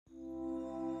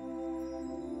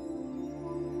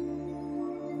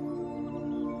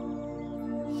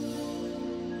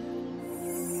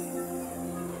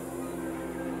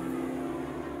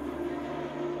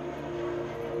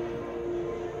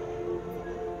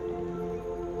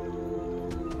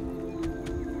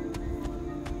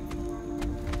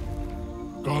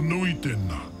Ka nui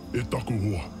tēnā, e taku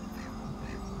hoa.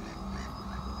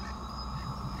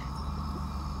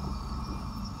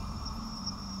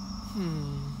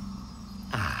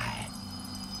 Ai.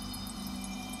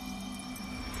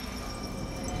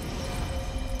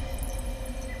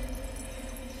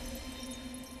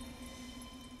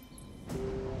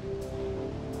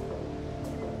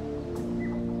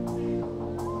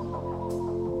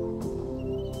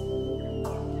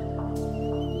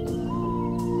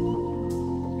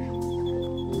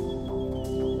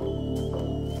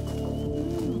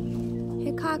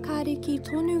 He kākāriki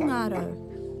tonu ngā rau.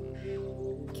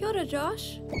 Kia ora,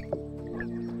 Josh.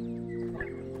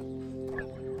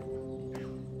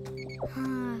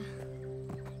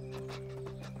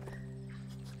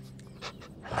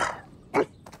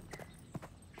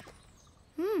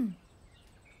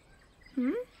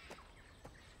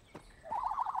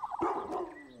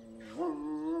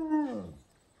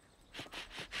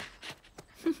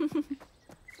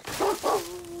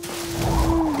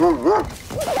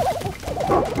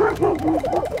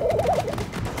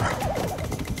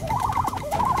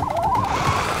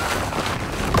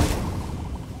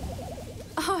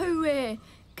 Auwe,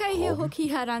 kei he hoki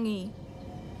harangi.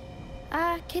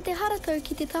 Kei te haratau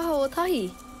ki te taha o tahi.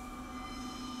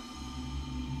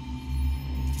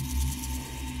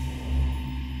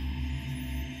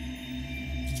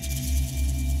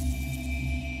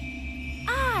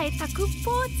 Ai, taku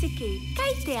pōtiki,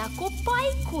 kei te ako pai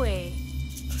koe.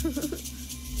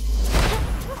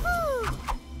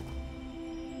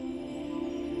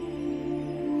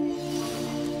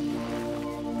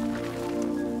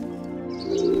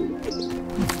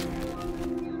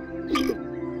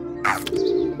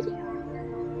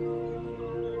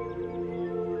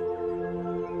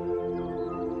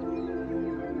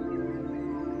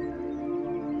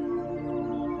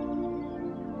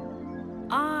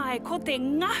 Ai, ko te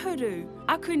ngahuru,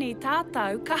 aku ni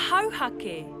tātou ka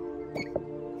hauhake.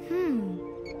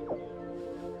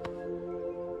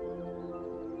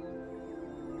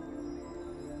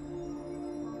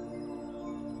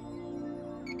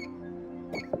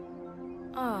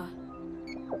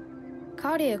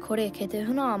 Kāre e kore kei te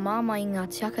hunaa māma i ngā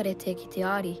tiakarete ki te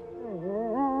āri.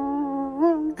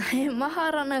 He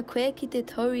maharana koe ki te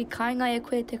tau I kāinga e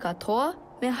koe te katoa,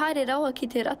 me haere rawa ki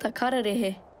te rata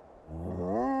kararehe.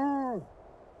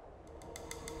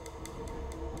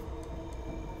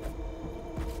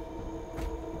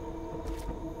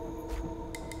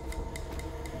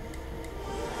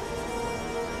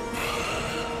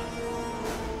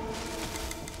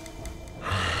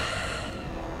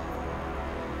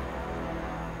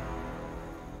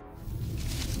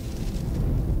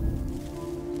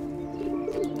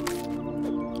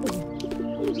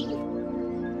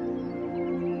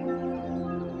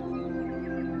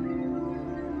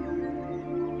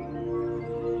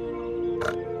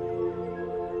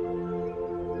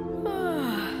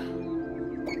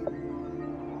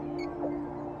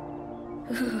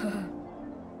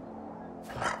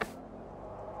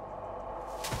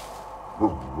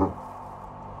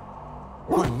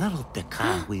 Kua ngaro te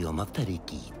kāhui o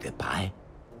Matariki I te pae.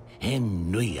 He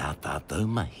nui a tātou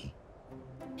mahi.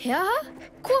 He aha?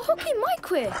 Kua hoki mai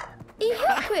koe. I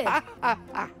hea koe.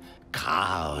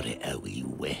 Kāore au I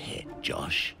wehe,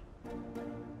 Josh.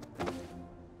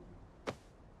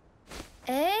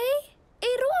 Ei?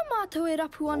 E roa mātou e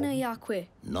rapu ana I a koe.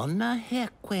 Nona hea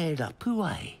koe rapu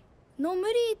ai. No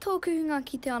muri I tōku hunga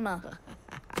ki te ana.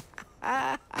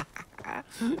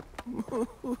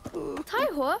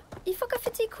 Taihoa, I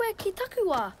whakawhiti koe ki taku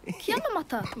wā. Ki ana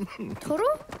mata. Toro?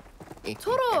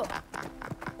 Toro!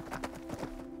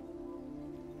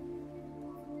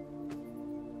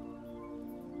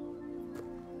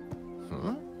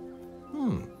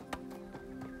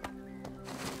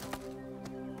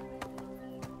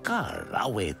 Ka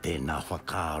rawe tēnā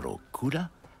whakaaro kura,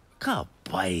 ka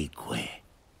pai koe.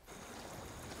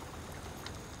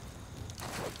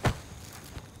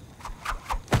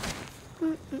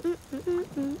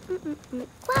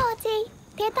 Kua oti,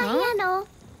 tētahi anō.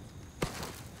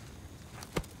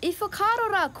 I whakaaro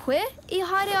rā koe, I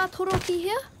haere a toro ki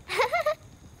hea?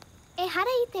 E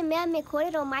hara I te mea me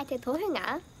kōrero mai te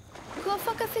tohunga. Kua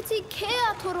whakawhiti ke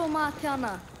a toro mā te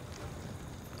ana.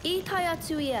 I tai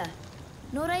atu ia.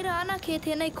 No reira ana ke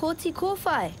tēnei kōti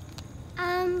kōwhai.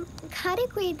 Kare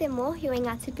koe I te mōhio I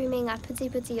ngā tupu me ngā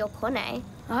puti o konei.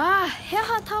 He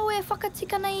aha tau e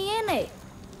whakatika nei I enei.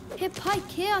 He pai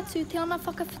ke atu te ana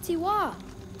whakawhiti wā.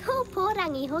 Tō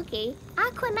pōrangi hoki,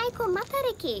 a koe nei ko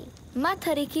Matariki.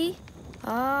 Matariki?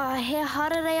 He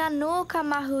hararei anō ka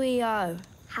mahu I au.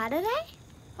 Hararei?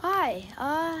 Ai,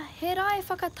 he rai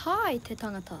whakatai te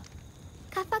tangata.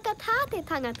 ka whakatā te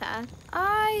tangata.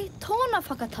 Ai, tōna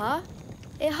whakatā.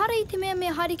 E hara I te mea me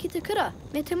haere ki te kura,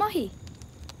 me te mahi.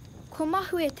 Ko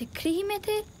mahu e te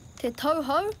krihimete, te Tau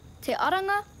Hou, te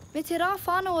aranga, me te rā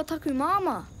whānau o taku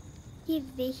māma. I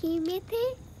wehi mete,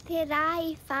 te rā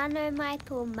I whānau mai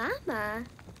tō māma.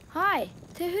 Hai,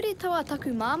 te huri taua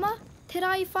taku māma, te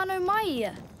rā I whānau mai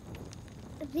ia.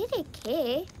 Rere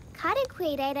ke, kare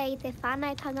koe reira I te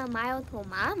whānautanga mai o tō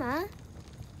māma.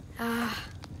 Ah,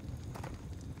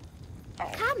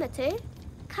 Ka matu,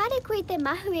 kare koe te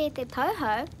mahu e te Tau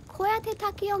Hou, koea te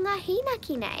taki o ngā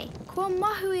hinaki nei. kua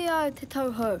mahu I au te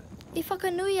Tau Hou. I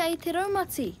whakanui ai te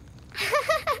raumati.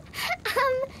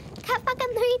 Ka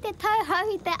whakanui te Tau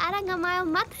Hou I te aranga mai o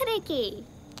Matariki.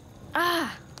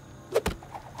 Ah,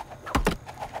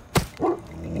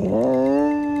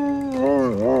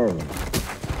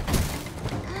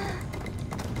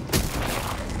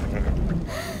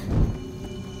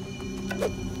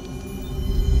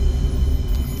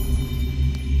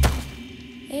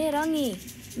 e rangi,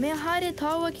 mea haere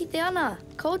tāua ki te ana.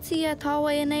 Kauti ia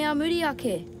tāua e nei a muri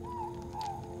ake.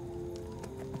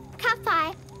 Ka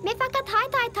whai, me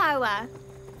whakataitai taua.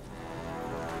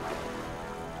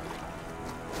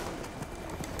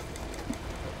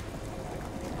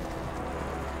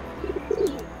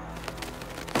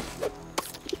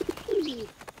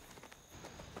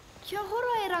 Kia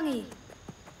hora e rangi.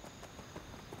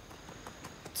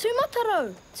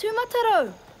 Tūmatarau,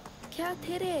 tūmatarau. Kia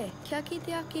tere, kia ki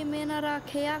te ake mena rā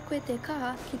kei a koe te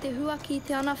kaha ki te hua ki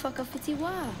te ana whakawhiti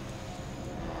wā.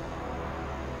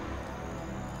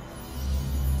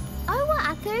 Aua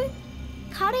atu,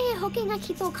 kare he hoki ngā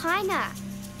ki tō kāinga.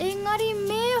 Engari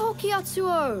me hoki atu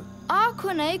au. A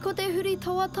konei ko te huri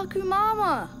toa taku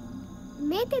māma.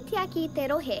 Me te tiaki I te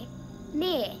rohe,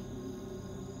 ne.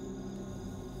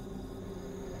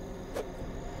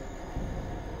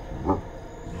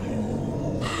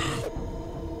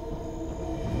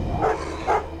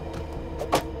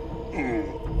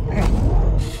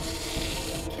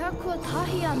 Kia kua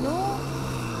tahi anō.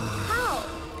 Hao,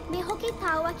 me hoki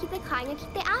taua ki te kāinga ki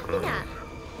te āwhina.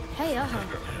 Hei aha,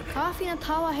 ka awhina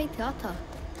tawa hei te ata.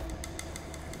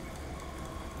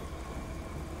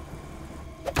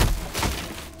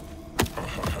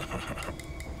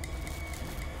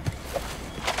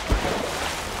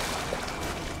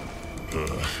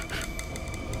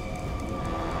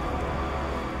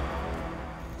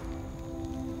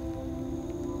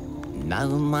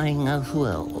 Nau mai ngā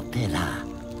hua o te rā.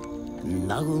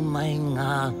 Nau mai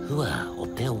ngā hua o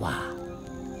te wā.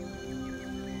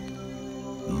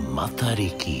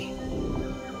 Matariki,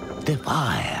 te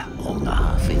whae o ngā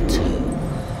whetū.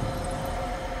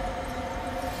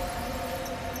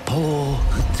 Pō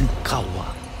hutu kawa,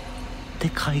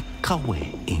 te kai kawe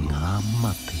I ngā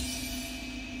mate.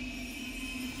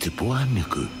 Tupu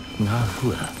anuku ngā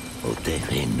hua o te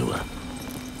whenua.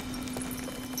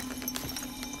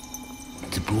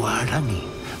 Tupu rangi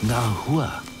ngā hua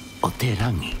o te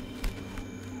rangi.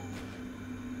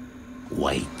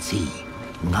 Waiti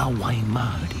ngā wai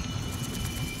Māori.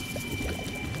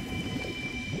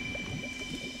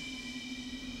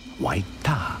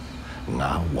 Waitā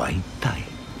ngā waitai.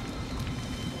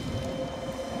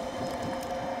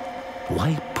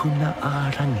 Waipuna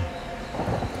a rangi.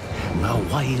 Ngā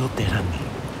wai o te rangi.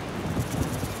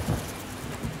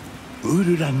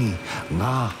 Ururangi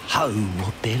ngā hau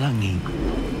o te rangi.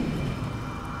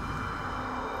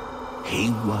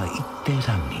 Heiwa I te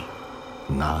rangi,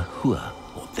 ngā hua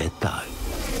o te tau.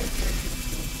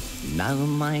 Nau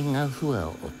mai ngā hua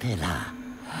o te rā.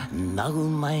 Nau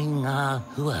mai ngā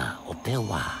hua o te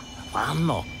wā.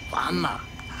 Whānau, whāna,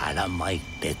 hara mai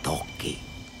te toki.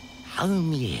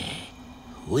 Haumi e,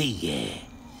 hui e,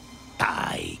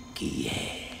 taiki e.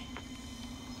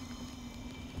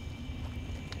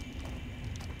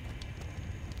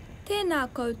 Tēnā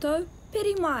koutou,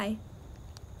 peri mai.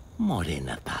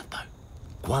 Morena tātou.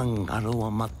 Kua ngaroa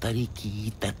Matariki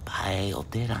I te pae o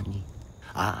te rangi.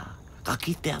 Ka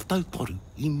ki te atauporu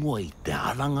I mua I te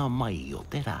aranga mai o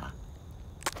te rā.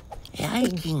 E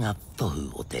ai ki ngā tohu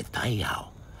o te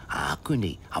taiao.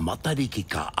 Kuni, a Matariki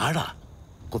ka ara.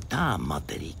 Ko tā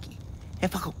Matariki, e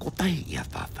whakakotahi I a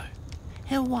tātou.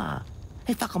 He wā,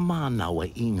 e whakamānaua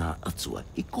I ngā atua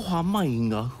I koha mai I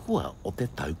ngā hua o te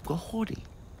tauka hori.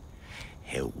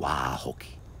 He wā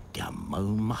hoki, kia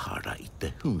maumahara I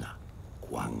te hunga,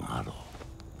 kua ngaro.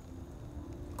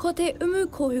 Ko te umu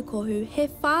kohu he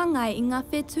whāngai I ngā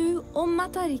whetū o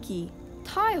Matariki.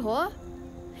 Tai hoa,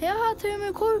 he aha te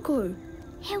umu kohu.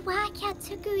 He wā kia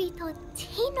tuku I tō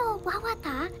tino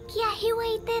wawata kia hiwa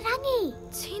I te rangi.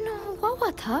 Tino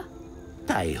wawata?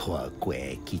 Tai hoa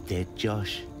koe ki te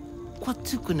Josh. Kua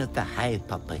tukuna te hae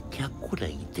papa kia kura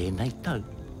I tēnei tau.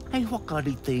 Hei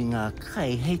whakarite ngā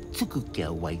kai hei tuku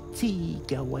kia wai tī,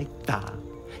 kia wai tā,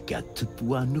 kia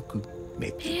tupu anuku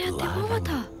me Pea tupu te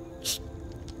wawata.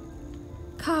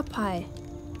 Ka pai.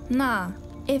 Nā,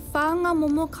 e whānga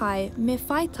momo kai me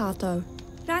whai tātou.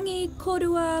 Rangi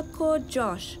korua ko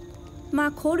Josh. Mā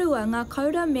korua ngā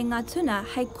kaura me ngā tuna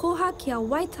hei koha kia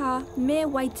waitā me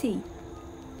waiti.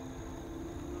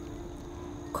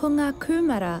 Ko ngā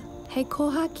kumara hei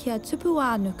koha kia tupu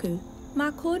ānuku.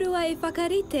 Mā korua e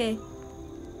whakarite.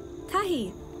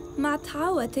 Tahi, mā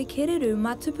taua te kereru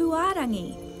mā tupu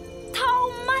ārangi.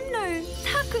 Tau manu,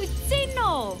 taku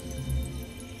tino!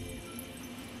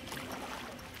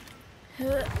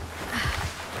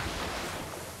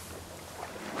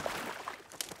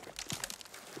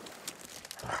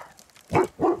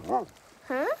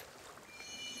 Huh?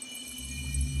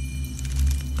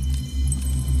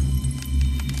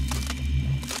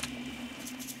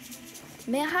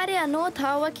 Me haere anō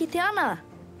tāua ki te ana.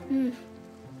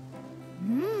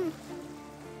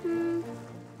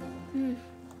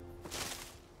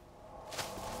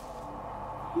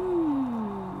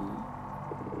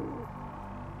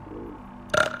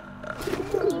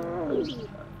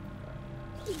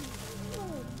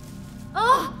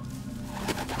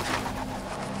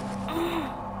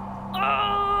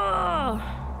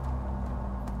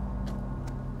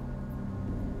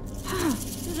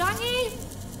 Rangi?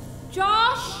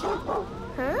 Josh?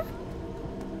 Huh?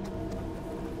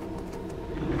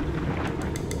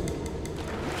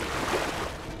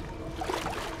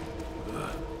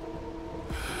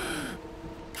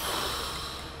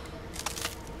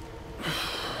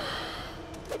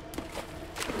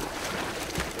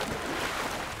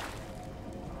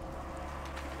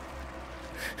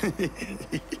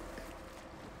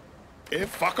 E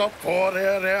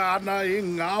whakapōreare ana I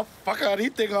ngā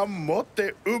whakaritenga mo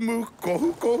te umu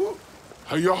kohu.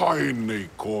 Hei aha e nei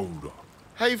koura.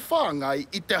 Hei whāngai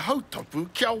I te hautapu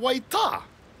kia waitā.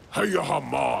 Hei aha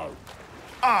māu.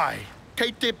 Ai,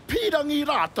 kei te pirangi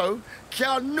rātou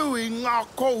kia nui ngā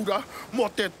koura mo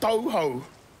te Tau Hou.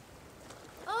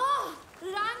 Oh,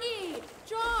 Rangi!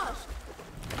 Josh!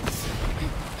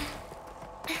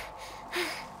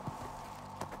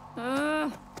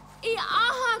 I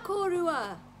aha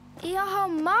korua! I aha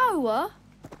māua?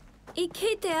 I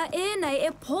kitea ēnei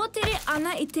e pōtere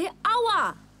ana I te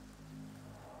awa!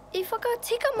 I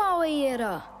whakatika māua I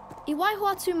era. I waiho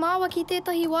atu māua ki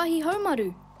tētahi wāhi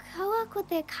haumaru. Kaua ko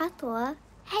te katoa.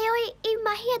 Hei oi, I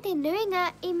mahia te nuinga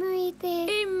I muri te...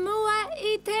 I mua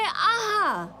I te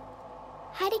aha!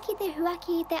 Haere ki te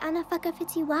huaki I te ana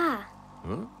whakawhiti wā.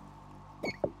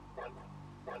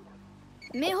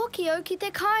 Me hoki au ki te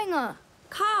kāinga.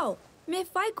 Kao, me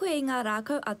whai koe I ngā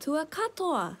rākau atua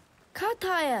katoa. Ka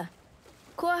taia.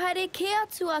 Kua haere ke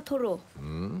atu a toro.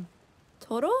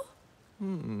 Toro?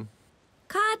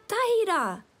 Ka tahi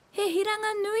rā. He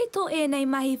hiranga nui tō ēnei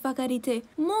mahi whakarite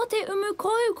mō te umu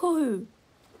kohu.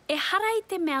 E hara I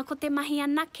te mea ko te mahi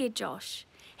anake, Josh.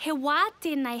 He wā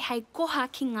tēnei hei koha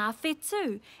ki ngā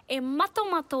whetū, e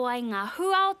mato ai ngā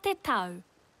hua o te tau.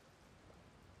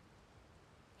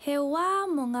 He wā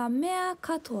mo ngā mea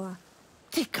katoa.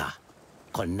 Tika,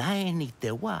 ko nae ni te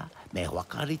wā me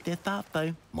wakarite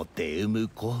tātou mo te umu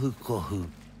kohu.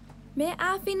 Me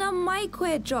āwhina mai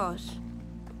koe, Josh.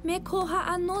 Me koha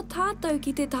anō tātou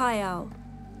ki te taiao.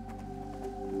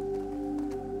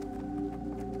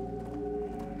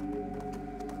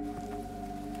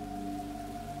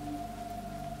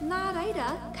 Nā reira,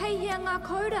 kei hea ngā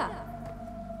koura.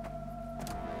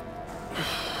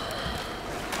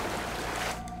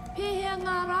 Pēhea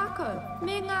ngā rākau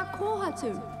me ngā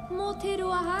kōhatu mō te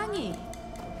ruahangi.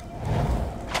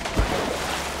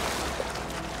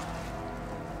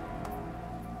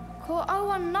 Ko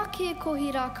aua naki e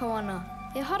kohi rākau ana.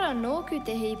 E hara nōku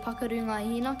te hei pakaru ngā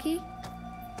hinaki.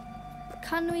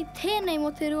 Ka nui tēnei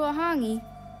mo te ruahangi.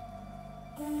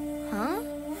 Hā?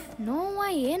 Nō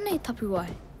wai ēnei tapu ai.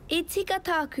 I tika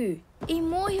tāku. I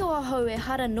mōhio ahau e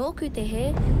hara nōku te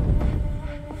he.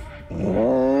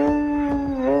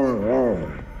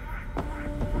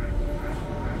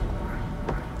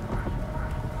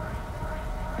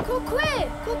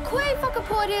 Ko koe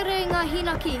whakapōrere ngā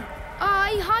hinaki.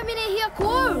 I haimene hia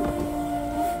kou.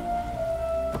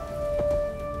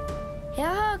 He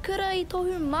aha kura I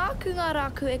tohu māku ngā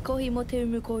rāku e kohi mo te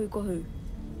umu kohu.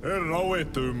 E rau e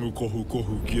te umu kohu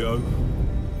ki au.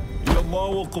 Ia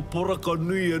māua ko poraka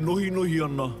nui e nohi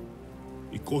ana.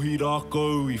 I kohi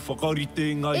rākau, I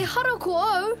whakarite ngai. E hara ko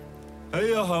au.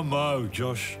 Hei aha māu,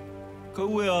 Josh.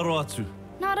 Kau e aro atu.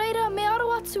 Nā reira, me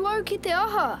aro atu au ki te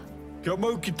aha. Kia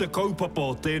mau ki te kaupapa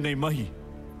o tēnei mahi.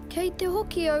 Kei te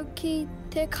hoki au ki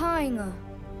te kāinga.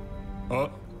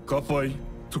 Ka pai.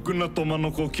 Tukuna tō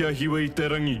manoko kia hiwa I te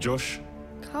rangi, Josh.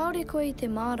 Kaore koe I te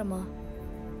mārama.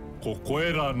 Ko koe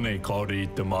rānei kaore I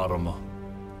te mārama.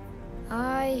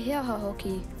 Ai, hea ha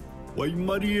hoki.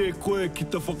 Waimari e koe ki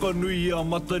te whakanui a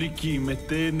Matariki me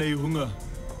tēnei hunga.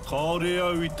 Kaore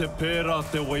au I te pērā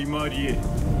te waimari e.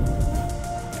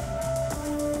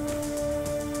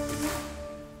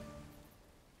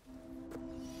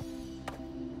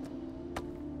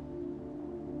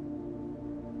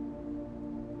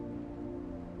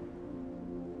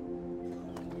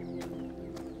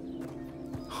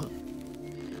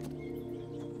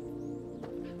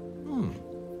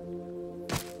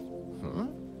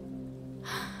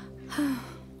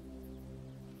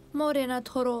 Morena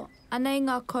toro, anei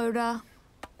ngā kaura.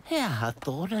 He aha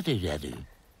tōra riraru.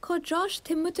 Ko Josh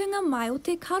te mutunga mai o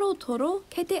te karo toro,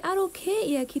 kei te aro kē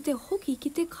ia ki te hoki ki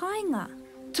te kāinga.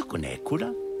 Tukune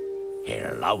kura. He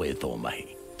lawe tō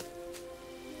mahi.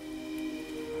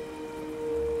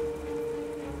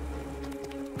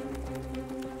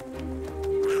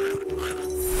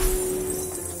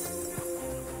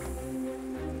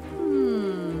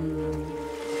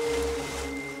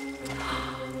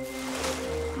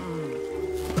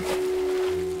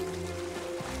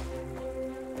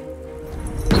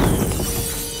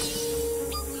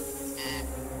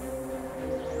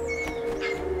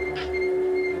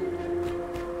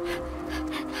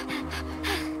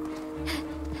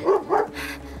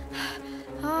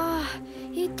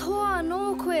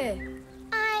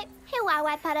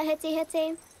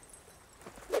 Hiti.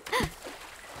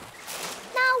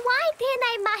 Nā wai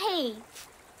tēnei mahi.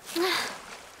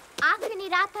 Aku ni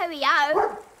rātou I au.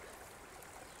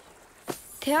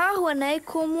 Te āhua nei,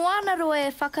 ko moanaroa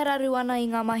e whakararu ana I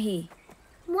ngā mahi.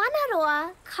 Moanaroa,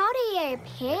 kaore e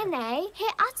pēnei, he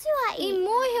atua I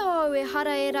mōhio au e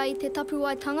hara era I te tapu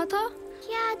ai tangata?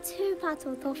 Kia tūpato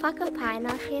tō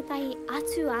whakapaina tētahi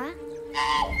atua.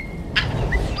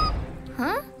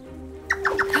 Huh?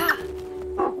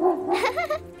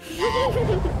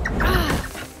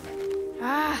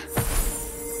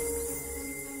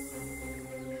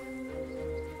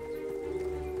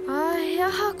 He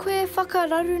aha koe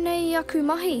whakararu nei aku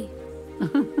mahi?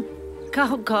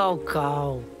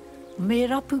 Kau. Me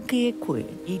rapu ke e koe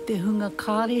I te hunga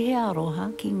kārehe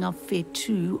aroha ki ngā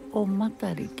whetū o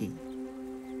Matariki.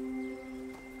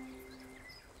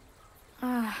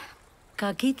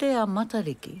 Ka kite a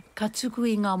Matariki, ka tuku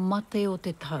I ngā mate o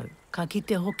te tau. Ka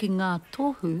kite hoki ngā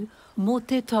tohu mō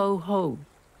te Tau Hou.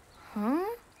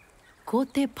 Ko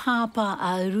te pāpā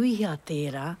a ruiha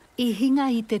tērā I hinga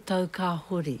I te tau ka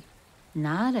hori.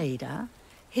 Nā reira,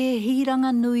 he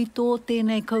hiranga nui tō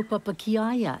tēnei kaupapa ki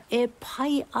aia e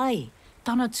pai ai.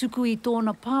 Tana tuku I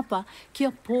tōna pāpā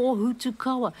kia pōhutu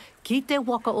kawa ki te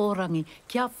waka orangi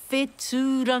kia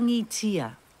whetūrangi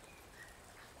tia.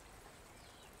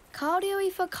 Kaore o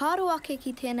I whakaro ake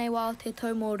ki tēnei wā o te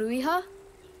tau mō ruiha?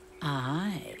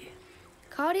 Ai.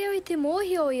 Kaore o I te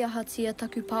mōhio I aha tia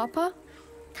taku pāpā?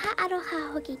 Ka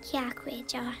aroha hoki ki a koe,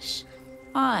 Josh.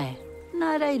 Ai,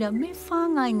 nā reira, me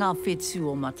whāngai ngā whetū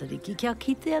o Matariki kia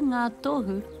kitea ngā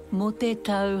tohu mō te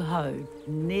Tau Hou.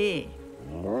 Nē.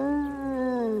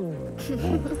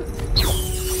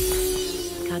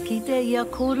 Ka kitea ia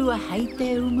korua hei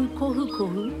te umu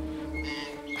kohu.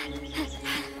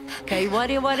 Kei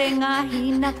ware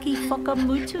ngāhi naki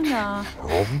whakamutunga.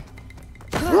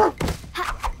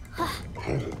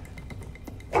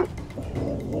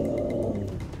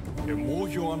 E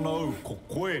mōhio ana au, ko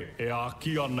koe e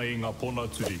āki ana I ngā pona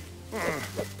turi.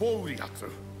 Pōuri atu.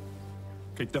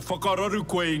 Kei te whakararu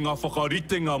koe I ngā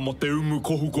whakaritenga mo te umu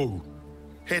kohu.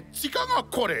 He tikanga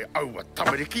kore aua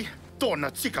tamariki.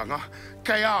 Tōna tikanga,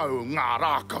 kei au ngā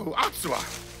rākau atua.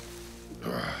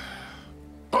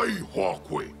 Tai hoa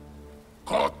koe.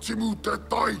 Ka timu te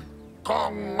tai. Ka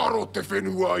ngaro te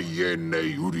whenua I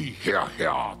enei uri hea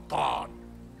tān.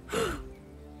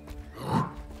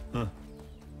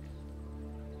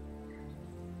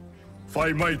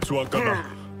 Whai mai tuakana.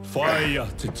 Whai a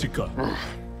te tika.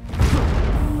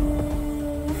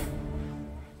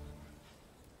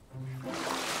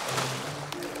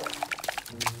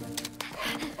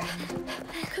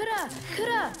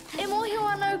 Kura, e mōhio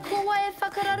anau ko wai e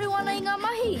whakararu ana I ngā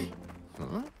mahi.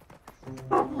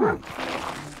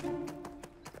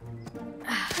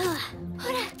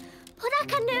 Pora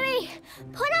ka nui,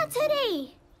 pora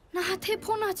turi. Nā te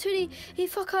pona turi I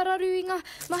whakararu I ngā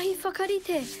mahi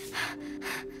whakarite.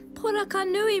 Pora ka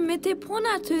nui me te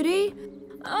pona turi.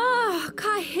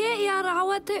 Ka he ia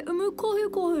rawa te umu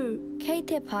kohu. Kei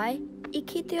te pai, I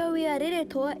kite au ia rere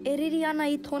toa e riri ana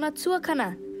I tōna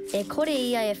tuakana. E kore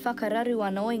ia e whakararu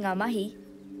ana o I ngā mahi.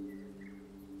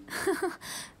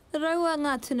 Raua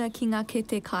ngā tuna ki ngā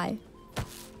kete kai.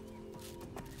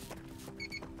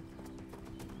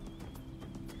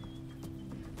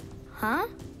 Huh?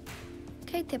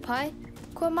 Kei te pai,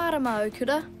 kua marama au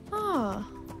kura.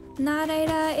 Nā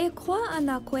reira e koa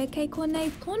ana koe kei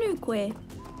konei tonu koe.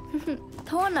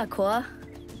 Tōna koa.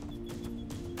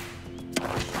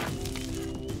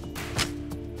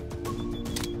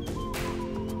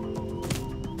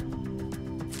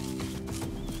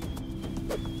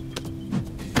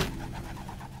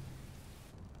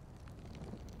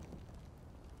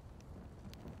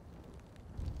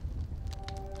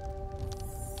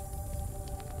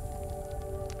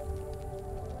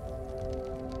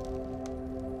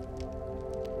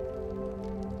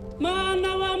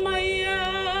 Manawa mai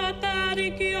a te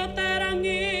ariki o te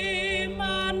rangi,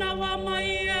 manawa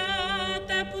mai a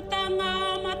te putanga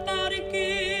o Matariki,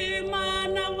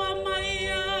 manawa mai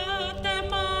a te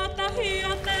mātahi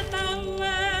o te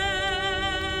taue.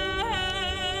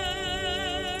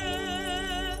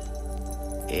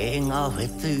 E ngā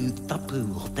whetū tapu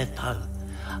o te tau,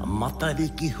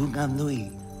 Matariki hunga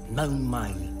nui, nau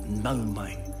mai, nau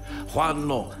mai.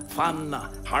 Whānau, whāna,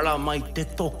 hara mai te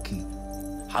toki.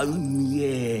 Haumi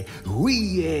e,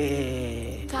 hui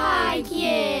e. Tai ki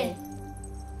e.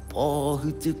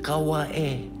 Pōhutu kawa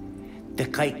e, te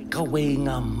kai kawe i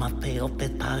ngā mate o te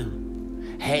tau.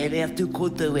 Here atu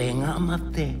koutou e ngā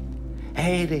mate.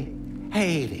 Here,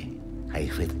 here, hei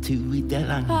whetū i te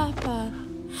rangi. Papa.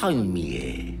 Haumi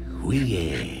e, hui e.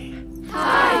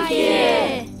 Tai ki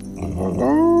e.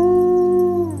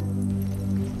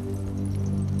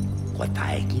 Kua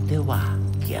tae ki te wā,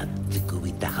 kia tuku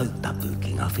i te hautapu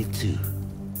ki ngā whetū.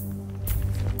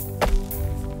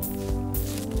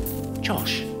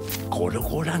 Josh, kōra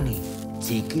kōrangi,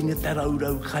 tīkina te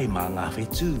raurau kai mā ngā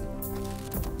whetū.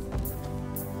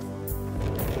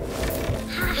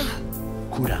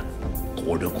 Kura,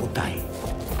 kōra kōtai,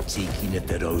 tīkina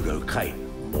te raurau kai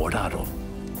mō raro.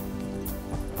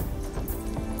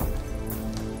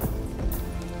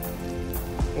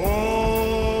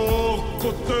 Ko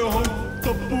te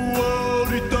hautapu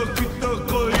arita ki te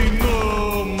kai ngā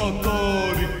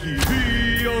Matariki hi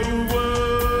au e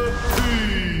pi.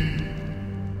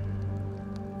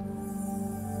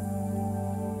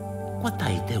 Kua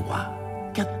tai te wā,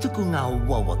 kia tuku ngā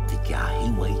wawa te kia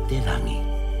hiwa i te rangi.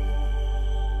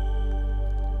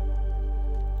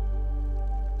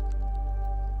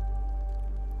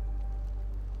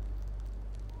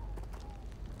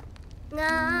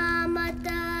 Ngā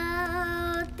mata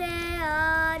o te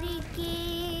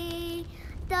ariki,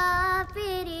 tā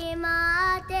piri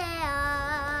mā te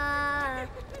a.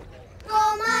 Ko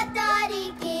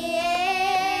Matariki e.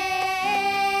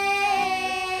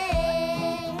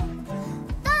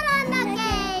 Torana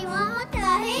kei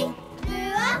wahotahi,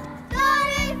 rua,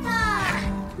 toru whā.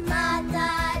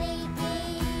 Matariki,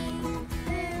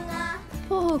 runga.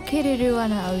 Oh, kereru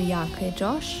ana au ia koe,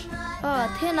 Josh.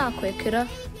 Tēnā koe kura.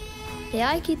 He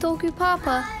ai ki tōku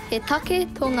pāpā, he take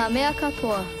tō ngā mea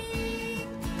katoa.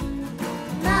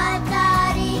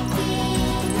 Matariki,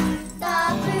 tā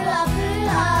pua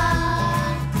pua.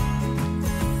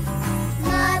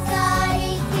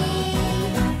 Matariki,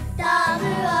 tā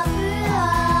pua pua.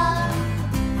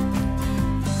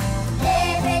 Te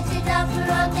peti tapu o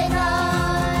te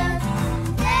tau,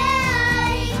 te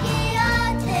ariki o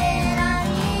te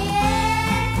rangi e.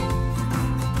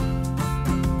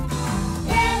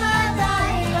 Te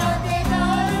mātahi o te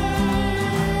tau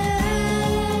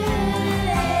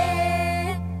e.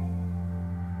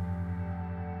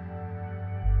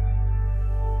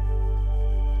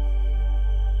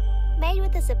 Made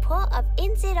with the support of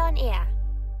NZ On Air.